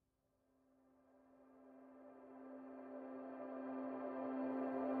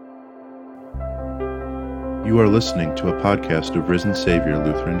You are listening to a podcast of Risen Savior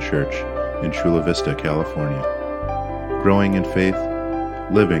Lutheran Church in Chula Vista, California. Growing in faith,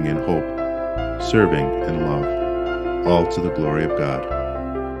 living in hope, serving in love, all to the glory of God.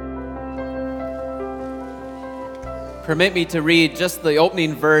 Permit me to read just the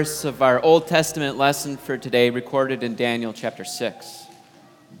opening verse of our Old Testament lesson for today, recorded in Daniel chapter 6.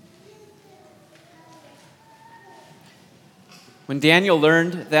 When Daniel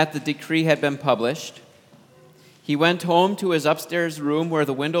learned that the decree had been published, he went home to his upstairs room where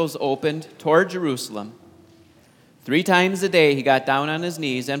the windows opened toward Jerusalem. 3 times a day he got down on his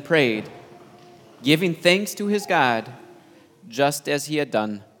knees and prayed, giving thanks to his God, just as he had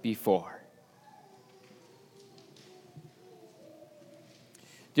done before.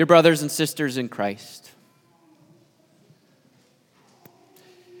 Dear brothers and sisters in Christ,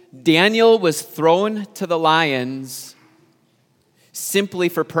 Daniel was thrown to the lions simply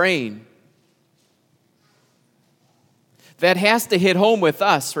for praying. That has to hit home with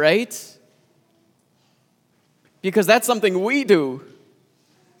us, right? Because that's something we do.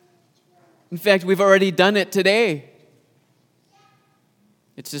 In fact, we've already done it today.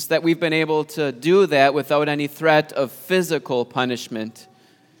 It's just that we've been able to do that without any threat of physical punishment.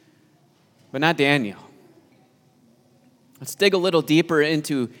 But not Daniel. Let's dig a little deeper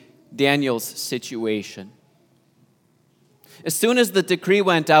into Daniel's situation. As soon as the decree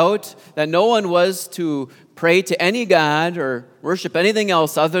went out that no one was to pray to any god or worship anything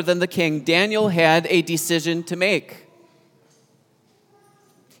else other than the king, Daniel had a decision to make.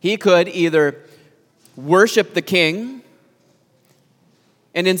 He could either worship the king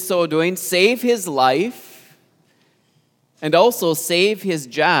and in so doing save his life and also save his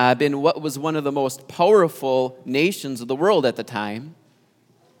job in what was one of the most powerful nations of the world at the time,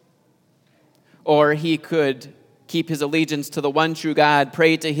 or he could keep his allegiance to the one true God,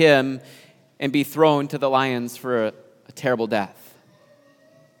 pray to him, and be thrown to the lions for a terrible death.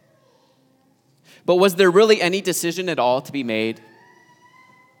 But was there really any decision at all to be made?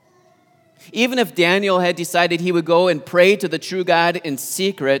 Even if Daniel had decided he would go and pray to the true God in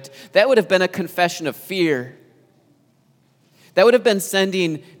secret, that would have been a confession of fear. That would have been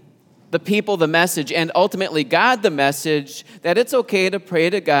sending the people the message, and ultimately God the message, that it's okay to pray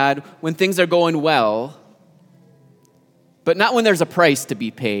to God when things are going well, but not when there's a price to be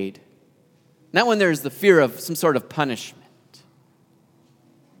paid. Not when there's the fear of some sort of punishment.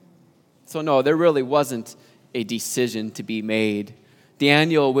 So no, there really wasn't a decision to be made.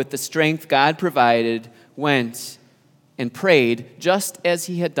 Daniel, with the strength God provided, went and prayed just as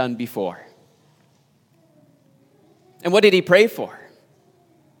he had done before. And what did he pray for?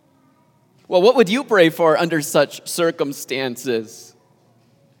 Well, what would you pray for under such circumstances?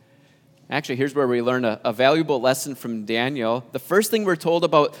 Actually, here's where we learn a valuable lesson from Daniel. The first thing we're told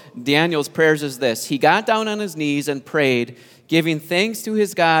about Daniel's prayers is this: he got down on his knees and prayed, giving thanks to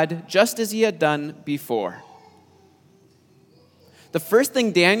his God just as he had done before. The first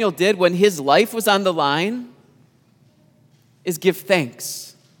thing Daniel did when his life was on the line is give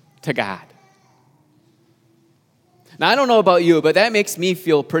thanks to God. Now, I don't know about you, but that makes me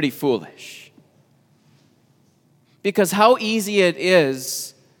feel pretty foolish. Because how easy it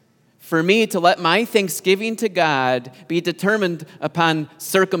is for me to let my thanksgiving to God be determined upon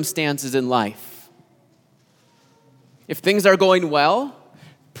circumstances in life. If things are going well,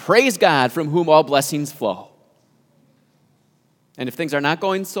 praise God from whom all blessings flow. And if things are not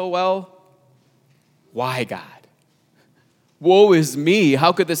going so well, why God? Woe is me.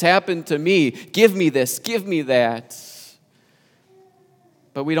 How could this happen to me? Give me this, give me that.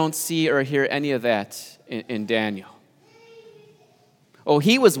 But we don't see or hear any of that in Daniel. Oh,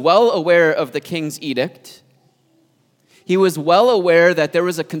 he was well aware of the king's edict. He was well aware that there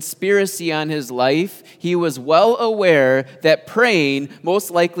was a conspiracy on his life. He was well aware that praying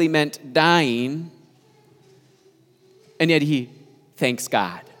most likely meant dying. And yet he thanks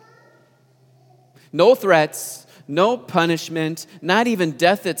God. No threats, no punishment, not even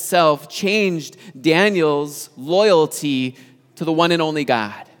death itself changed Daniel's loyalty to the one and only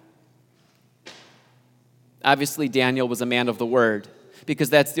God. Obviously, Daniel was a man of the word,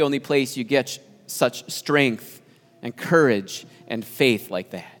 because that's the only place you get such strength and courage and faith like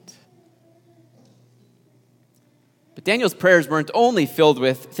that. But Daniel's prayers weren't only filled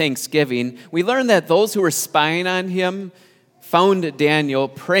with thanksgiving. We learn that those who were spying on him found Daniel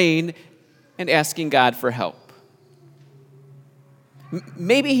praying and asking God for help.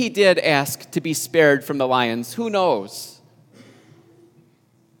 Maybe he did ask to be spared from the lions. Who knows?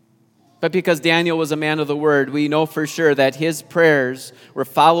 But because Daniel was a man of the word, we know for sure that his prayers were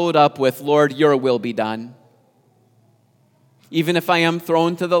followed up with, Lord, your will be done. Even if I am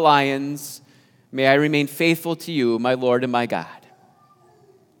thrown to the lions, May I remain faithful to you, my Lord and my God.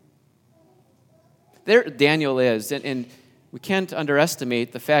 There Daniel is, and we can't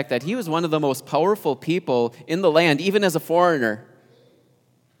underestimate the fact that he was one of the most powerful people in the land, even as a foreigner.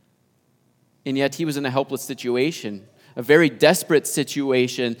 And yet he was in a helpless situation, a very desperate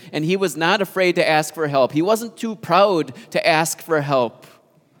situation, and he was not afraid to ask for help. He wasn't too proud to ask for help.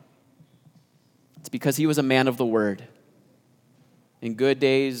 It's because he was a man of the word, in good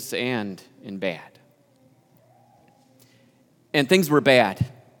days and in bad. And things were bad,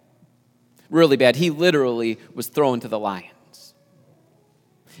 really bad. He literally was thrown to the lions.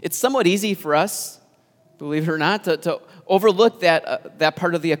 It's somewhat easy for us, believe it or not, to overlook that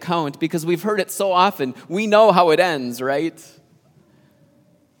part of the account because we've heard it so often. We know how it ends, right?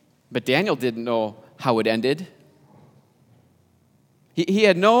 But Daniel didn't know how it ended. He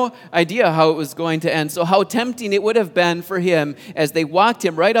had no idea how it was going to end. So how tempting it would have been for him as they walked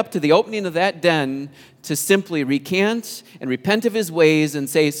him right up to the opening of that den to simply recant and repent of his ways and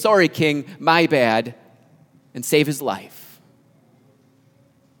say, "Sorry, King, my bad," and save his life.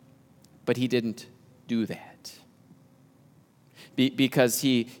 But he didn't do that because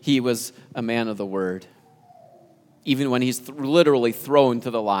he was a man of the word, even when he's literally thrown to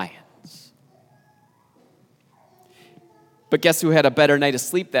the lions. But guess who had a better night of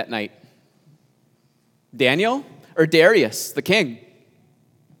sleep that night? Daniel or Darius, the king?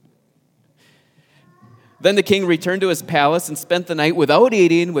 Then the king returned to his palace and spent the night without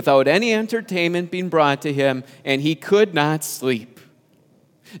eating, without any entertainment being brought to him, and he could not sleep.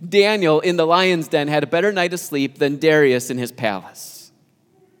 Daniel in the lion's den had a better night of sleep than Darius in his palace.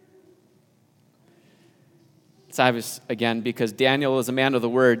 It's obvious, again, because Daniel was a man of the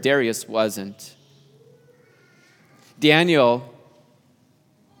word, Darius wasn't. Daniel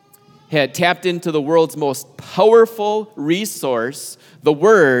had tapped into the world's most powerful resource, the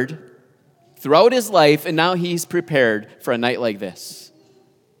Word, throughout his life, and now he's prepared for a night like this.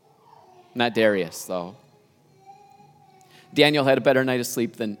 Not Darius, though. Daniel had a better night of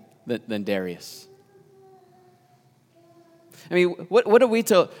sleep than Darius. I mean, what are we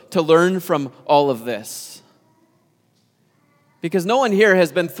to learn from all of this? Because no one here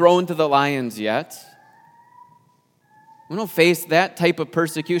has been thrown to the lions yet. We don't face that type of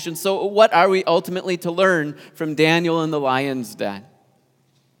persecution. So what are we ultimately to learn from Daniel in the lion's den?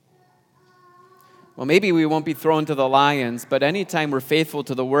 Well, maybe we won't be thrown to the lions, but anytime we're faithful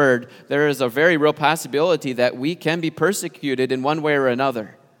to the word, there is a very real possibility that we can be persecuted in one way or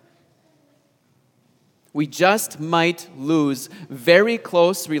another. We just might lose very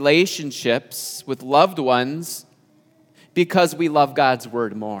close relationships with loved ones because we love God's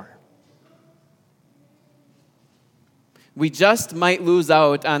word more. We just might lose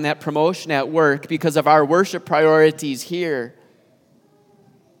out on that promotion at work because of our worship priorities here.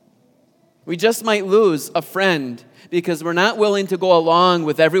 We just might lose a friend because we're not willing to go along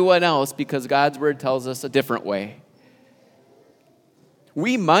with everyone else because God's word tells us a different way.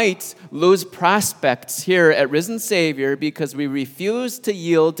 We might lose prospects here at Risen Savior because we refuse to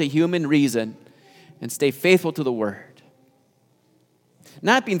yield to human reason and stay faithful to the word.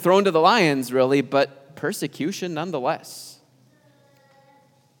 Not being thrown to the lions, really, but persecution nonetheless.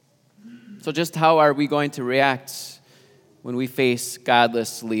 So just how are we going to react when we face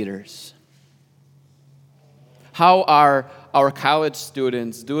godless leaders? How are our college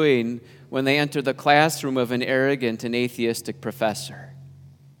students doing when they enter the classroom of an arrogant and atheistic professor?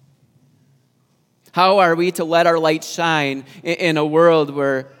 How are we to let our light shine in a world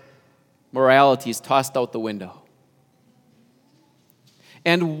where morality is tossed out the window?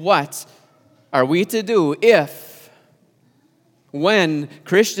 And what are we to do when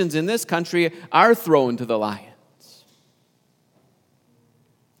Christians in this country are thrown to the lions?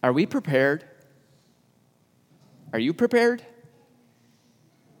 Are we prepared? Are you prepared?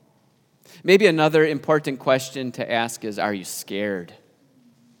 Maybe another important question to ask is, are you scared?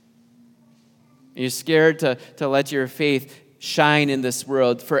 Are you scared to let your faith shine in this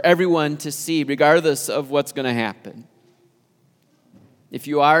world for everyone to see, regardless of what's going to happen? If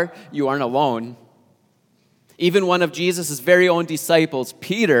you are, you aren't alone. Even one of Jesus' very own disciples,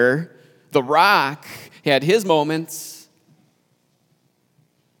 Peter, the rock, had his moments.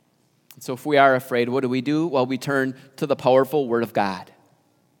 So if we are afraid, what do? Well, we turn to the powerful Word of God.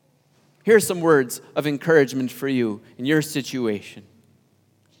 Here's some words of encouragement for you in your situation.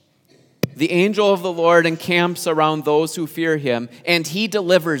 The angel of the Lord encamps around those who fear him, and he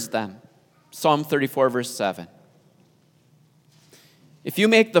delivers them. Psalm 34, verse 7. If you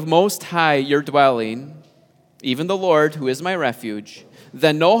make the Most High your dwelling, even the Lord, who is my refuge,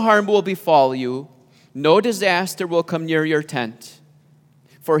 then no harm will befall you, no disaster will come near your tent.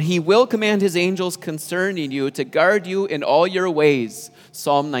 For he will command his angels concerning you to guard you in all your ways.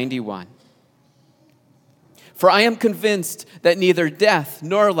 Psalm 91. For I am convinced that neither death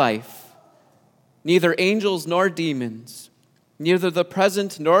nor life, neither angels nor demons, neither the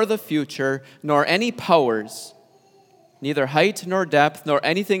present nor the future, nor any powers, neither height nor depth, nor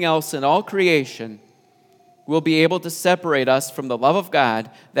anything else in all creation will be able to separate us from the love of God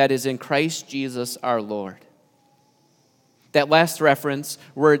that is in Christ Jesus our Lord. That last reference,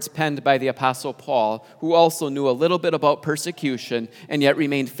 words penned by the Apostle Paul, who also knew a little bit about persecution and yet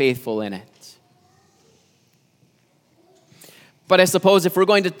remained faithful in it. But I suppose if we're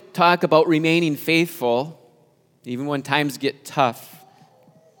going to talk about remaining faithful, even when times get tough,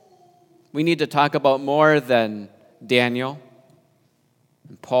 we need to talk about more than Daniel,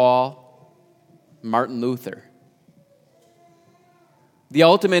 and Paul, Martin Luther. The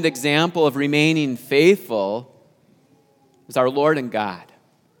ultimate example of remaining faithful is our Lord and God.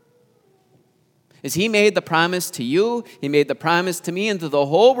 As he made the promise to you, he made the promise to me and to the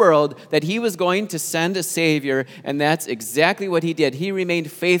whole world that he was going to send a Savior, and that's exactly what he did. He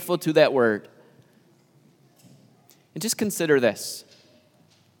remained faithful to that word. And just consider this.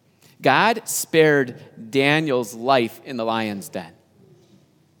 God spared Daniel's life in the lion's den.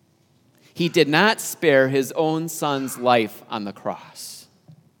 He did not spare his own son's life on the cross.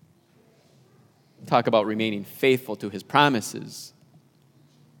 Talk about remaining faithful to his promises.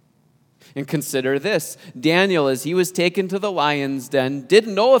 And consider this. Daniel, as he was taken to the lion's den,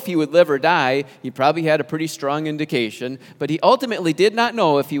 didn't know if he would live or die. He probably had a pretty strong indication, but he ultimately did not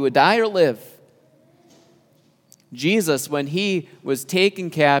know if he would die or live. Jesus, when he was taken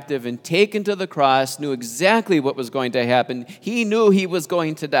captive and taken to the cross, knew exactly what was going to happen. He knew he was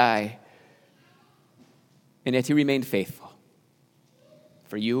going to die. And yet he remained faithful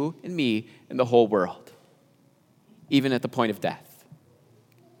for you and me and the whole world, even at the point of death.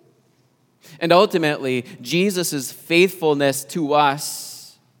 And ultimately, Jesus' faithfulness to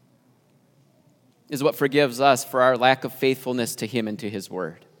us is what forgives us for our lack of faithfulness to him and to his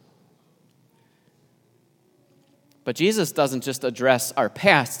word. But Jesus doesn't just address our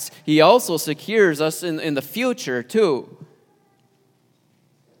pasts. He also secures us in the future, too.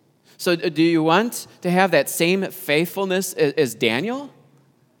 So do you want to have that same faithfulness as Daniel?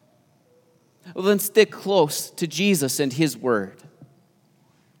 Well, then stick close to Jesus and his word.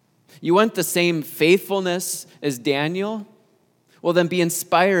 You want the same faithfulness as Daniel? Well, then be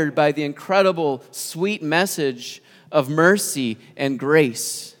inspired by the incredible, sweet message of mercy and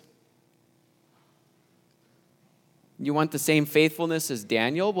grace. You want the same faithfulness as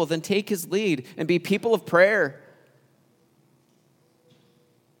Daniel? Well, then take his lead and be people of prayer.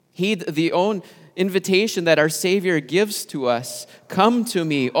 Heed the own invitation that our Savior gives to us. Come to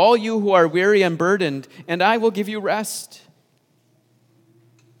me, all you who are weary and burdened, and I will give you rest.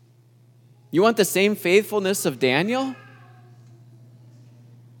 You want the same faithfulness of Daniel?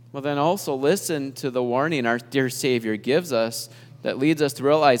 Well, then also listen to the warning our dear Savior gives us that leads us to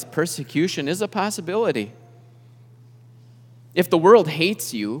realize persecution is a possibility. If the world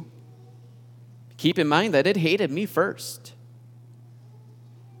hates you, keep in mind that it hated me first.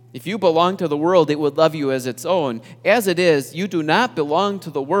 If you belong to the world, it would love you as its own. As it is, you do not belong to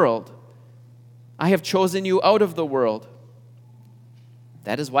the world. I have chosen you out of the world.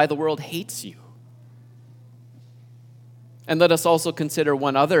 That is why the world hates you. And let us also consider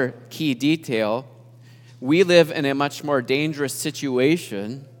one other key detail. We live in a much more dangerous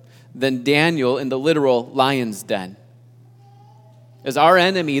situation than Daniel in the literal lion's den. As our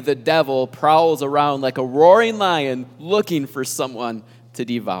enemy, the devil, prowls around like a roaring lion looking for someone to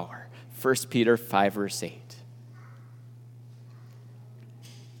devour. 1 Peter 5, verse 8.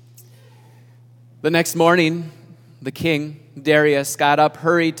 The next morning, the king, Darius, got up,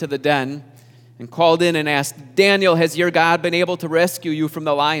 hurried to the den, and called in and asked, Daniel, has your God been able to rescue you from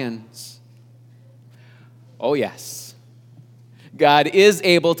the lions? Oh, yes. God is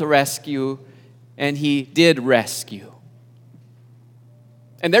able to rescue, and he did rescue.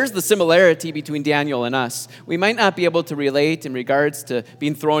 And there's the similarity between Daniel and us. We might not be able to relate in regards to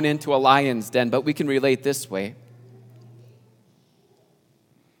being thrown into a lion's den, but we can relate this way.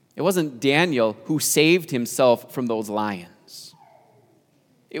 It wasn't Daniel who saved himself from those lions.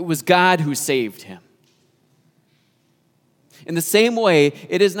 It was God who saved him. In the same way,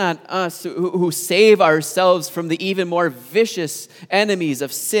 it is not us who save ourselves from the even more vicious enemies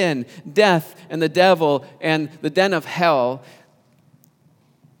of sin, death, and the devil, and the den of hell.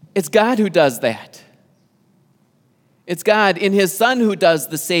 It's God who does that. It's God in his Son who does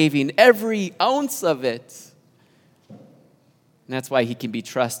the saving, every ounce of it. And that's why he can be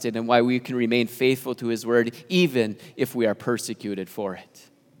trusted and why we can remain faithful to his word, even if we are persecuted for it.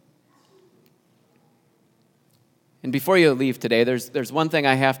 And before you leave today, there's one thing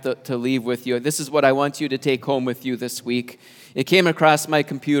I have to leave with you. This is what I want you to take home with you this week. It came across my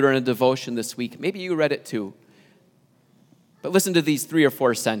computer in a devotion this week. Maybe you read it too. But listen to these 3 or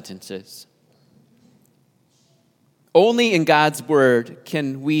 4 sentences. Only in God's word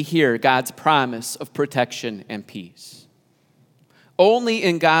can we hear God's promise of protection and peace. Only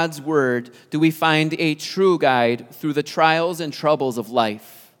in God's word do we find a true guide through the trials and troubles of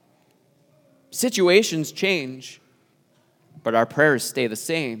life. Situations change, but our prayers stay the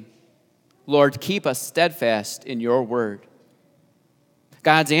same. Lord, keep us steadfast in your word.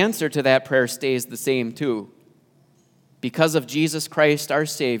 God's answer to that prayer stays the same too. Because of Jesus Christ, our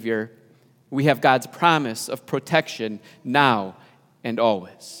Savior, we have God's promise of protection now and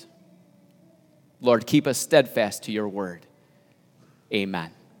always. Lord, keep us steadfast to your word.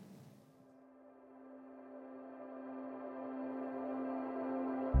 Amen.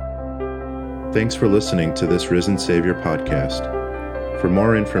 Thanks for listening to this Risen Savior podcast. For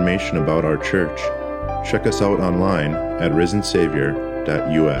more information about our church, check us out online at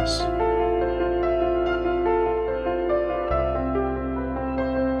risensavior.us.